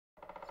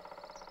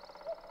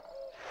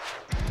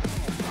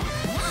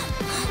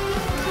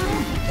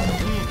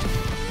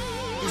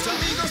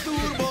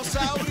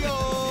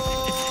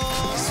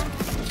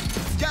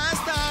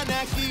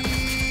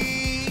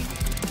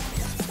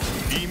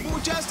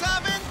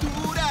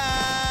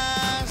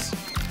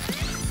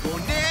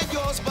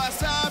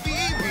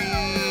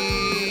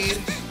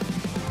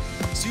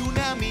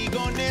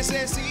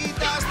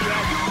necesitas te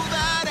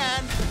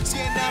ayudarán. Si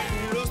en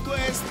apuros tú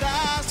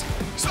estás,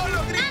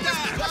 solo grita.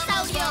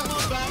 ¡Vamos,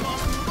 vamos,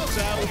 vamos,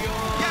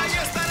 turbosaurios! Y ahí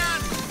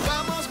estarán.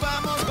 Vamos,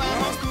 vamos,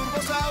 vamos,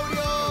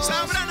 turbosaurios.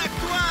 Sabrán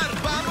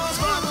actuar. Vamos,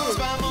 vamos,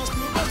 vamos,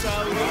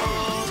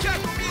 turbosaurios. ¡Ya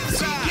comienza!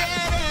 Si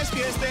quieres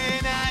que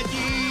estén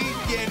allí,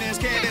 tienes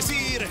que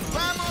decir: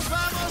 vamos,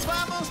 vamos,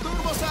 vamos,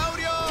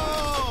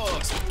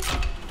 turbosaurios.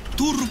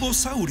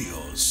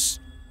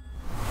 Turbosaurios.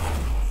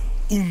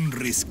 Un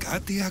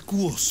rescate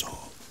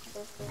acuoso.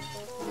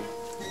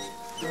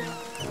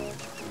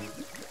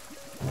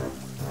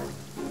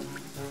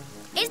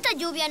 Esta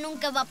lluvia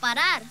nunca va a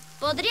parar.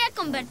 Podría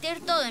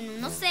convertir todo en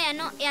un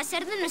océano y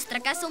hacer de nuestra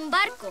casa un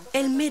barco.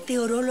 El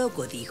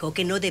meteorólogo dijo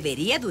que no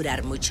debería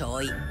durar mucho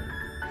hoy.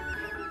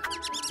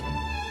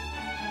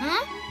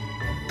 ¿Ah?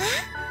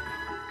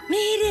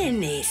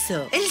 Miren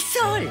eso, el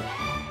sol.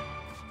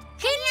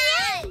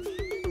 ¡Genial!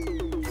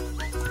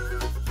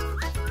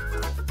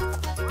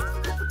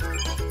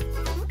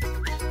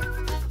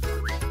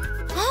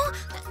 ¡Oh!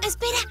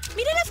 Espera,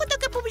 mira la foto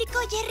que publicó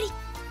Jerry.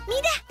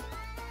 ¡Mira!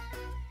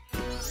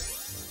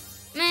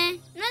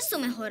 No es su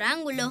mejor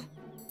ángulo.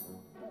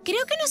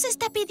 Creo que nos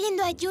está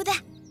pidiendo ayuda.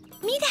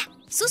 Mira,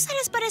 sus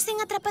alas parecen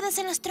atrapadas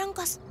en los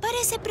troncos.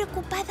 Parece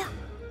preocupado.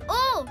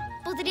 ¡Oh!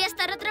 Podría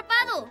estar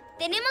atrapado.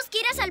 Tenemos que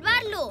ir a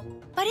salvarlo.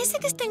 Parece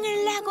que está en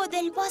el lago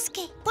del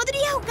bosque.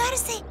 Podría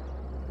ahogarse.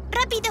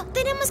 ¡Rápido!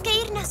 Tenemos que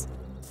irnos.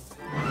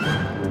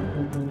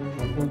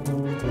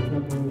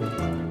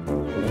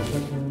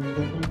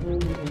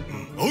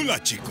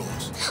 Hola,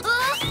 chicos.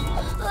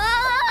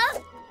 ¡Ah!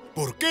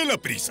 ¿Por qué la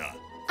prisa?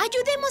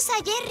 Ayudemos a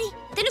Jerry.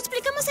 Te lo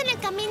explicamos en el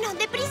camino.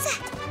 ¡Deprisa!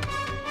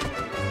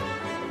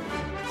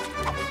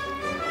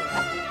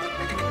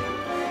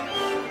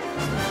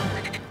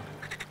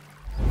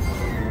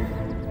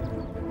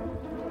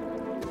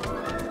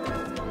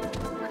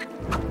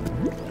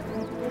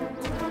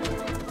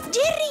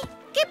 Jerry,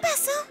 ¿qué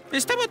pasó?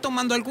 Estaba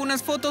tomando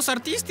algunas fotos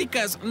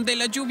artísticas de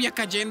la lluvia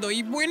cayendo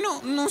y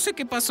bueno, no sé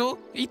qué pasó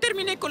y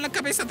terminé con la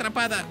cabeza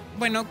atrapada.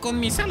 Bueno, con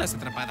mis alas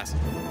atrapadas.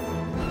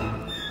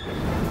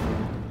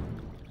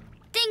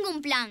 Tengo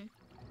un plan.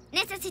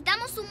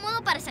 Necesitamos un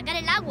modo para sacar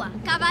el agua.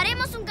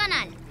 Cavaremos un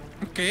canal.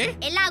 ¿Qué?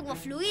 El agua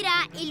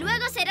fluirá y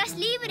luego serás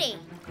libre.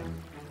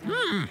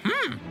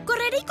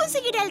 Correré y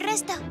conseguiré el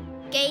resto.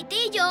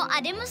 Katie y yo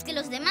haremos que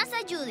los demás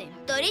ayuden.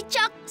 Tori y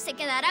Chuck se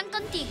quedarán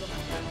contigo.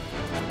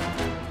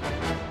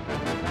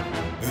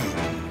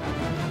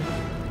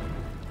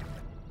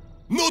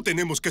 No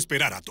tenemos que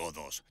esperar a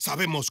todos.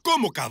 Sabemos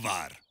cómo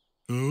cavar.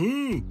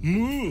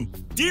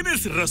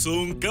 Tienes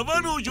razón,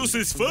 cavar hoyos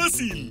es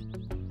fácil.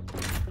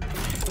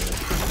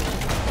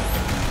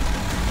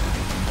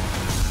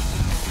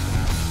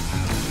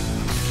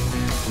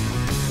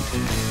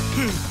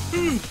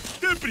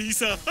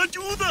 ¡Deprisa!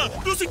 ¡Ayuda!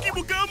 ¡Nos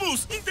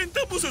equivocamos!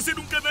 Intentamos hacer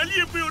un canal y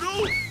empeoró.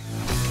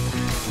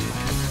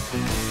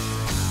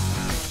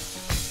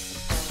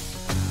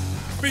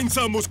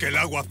 Pensamos que el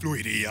agua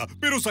fluiría,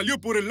 pero salió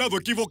por el lado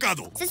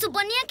equivocado. Se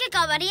suponía que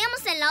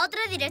cavaríamos en la otra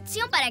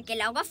dirección para que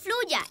el agua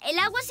fluya. El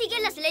agua sigue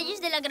las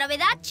leyes de la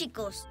gravedad,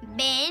 chicos.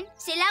 ¿Ven?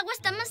 Si el agua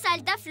está más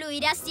alta,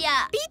 fluirá hacia...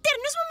 Peter,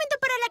 no es momento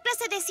para la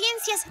clase de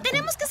ciencias.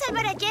 Tenemos que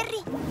salvar a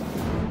Jerry.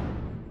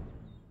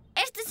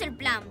 Este es el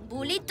plan.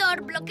 Bully y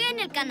Thor bloqueen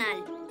el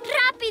canal.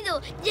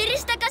 ¡Rápido! ¡Jerry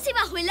está casi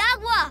bajo el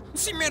agua!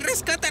 Si me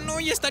rescatan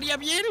hoy estaría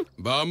bien.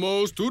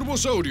 ¡Vamos,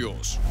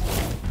 turbosaurios!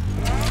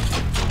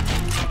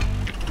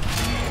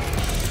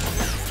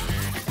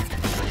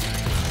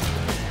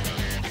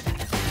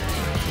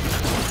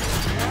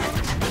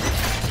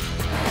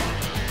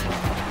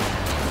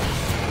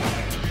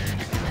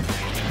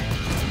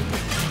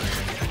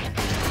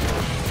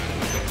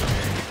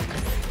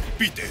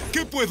 Peter,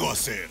 ¿qué puedo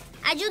hacer?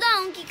 Ayuda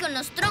a Unky con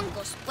los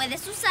troncos.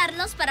 Puedes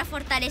usarlos para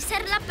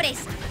fortalecer la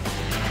presa.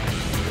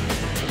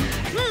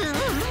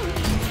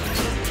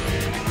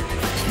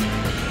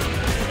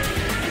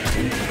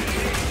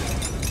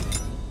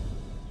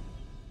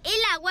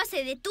 El agua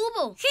se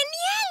detuvo.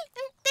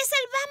 ¡Genial! ¡Te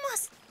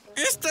salvamos!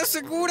 ¿Estás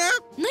segura?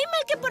 No hay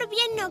mal que por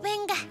bien no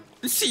venga.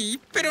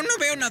 Sí, pero no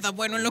veo nada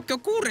bueno en lo que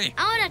ocurre.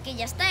 Ahora que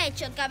ya está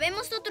hecho,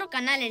 cavemos otro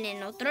canal en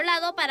el otro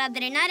lado para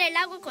drenar el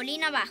agua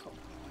colina abajo.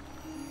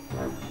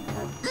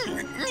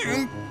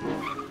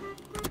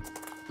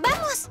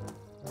 ¡Vamos!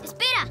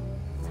 ¡Espera!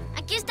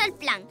 Aquí está el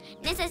plan.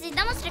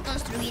 Necesitamos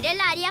reconstruir el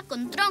área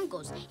con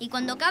troncos. Y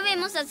cuando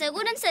cavemos,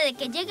 asegúrense de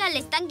que llegue al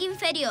estanque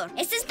inferior.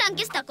 Este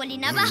estanque está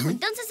colina abajo,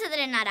 entonces se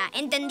drenará.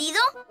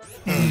 ¿Entendido?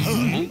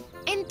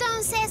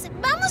 Entonces,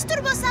 ¡vamos,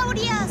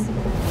 turbosaurios!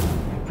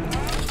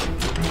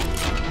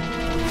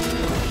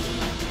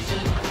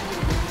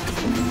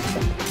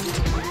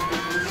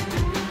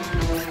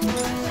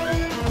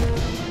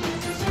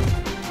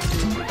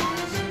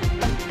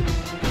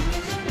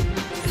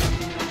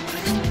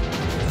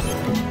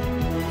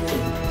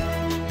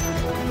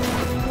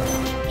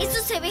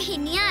 Eso se ve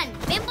genial.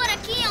 Ven por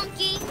aquí,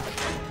 Unky.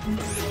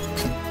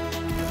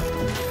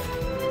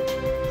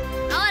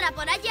 Ahora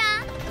por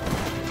allá.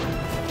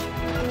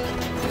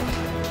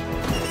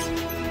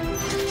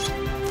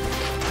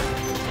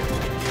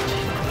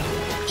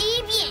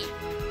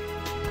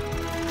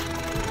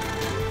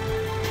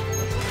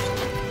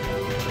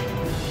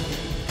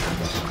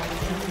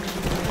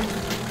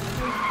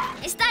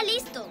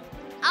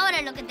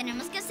 Ahora lo que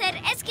tenemos que hacer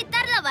es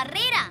quitar la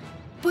barrera.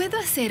 ¿Puedo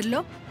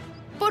hacerlo?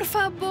 Por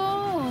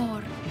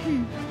favor.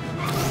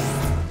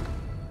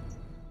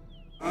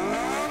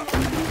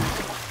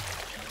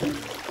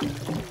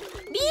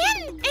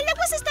 ¡Bien! ¡El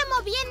agua se está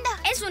moviendo!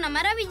 Es una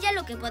maravilla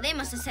lo que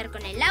podemos hacer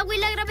con el agua y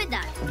la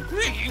gravedad.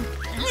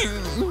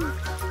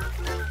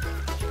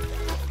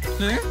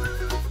 ¿Eh?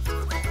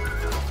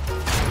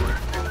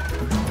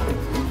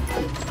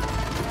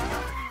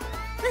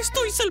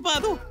 ¡Estoy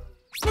salvado!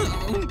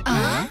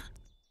 ¿Ah?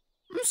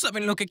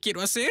 ¿Saben lo que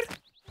quiero hacer?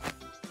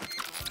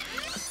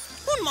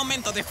 ¡Un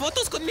momento de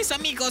fotos con mis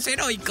amigos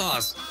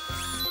heroicos!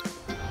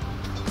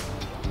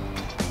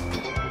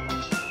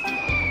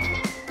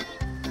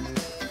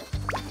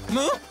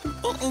 ¿No?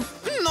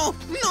 ¡No!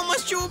 ¡No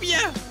más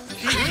lluvia!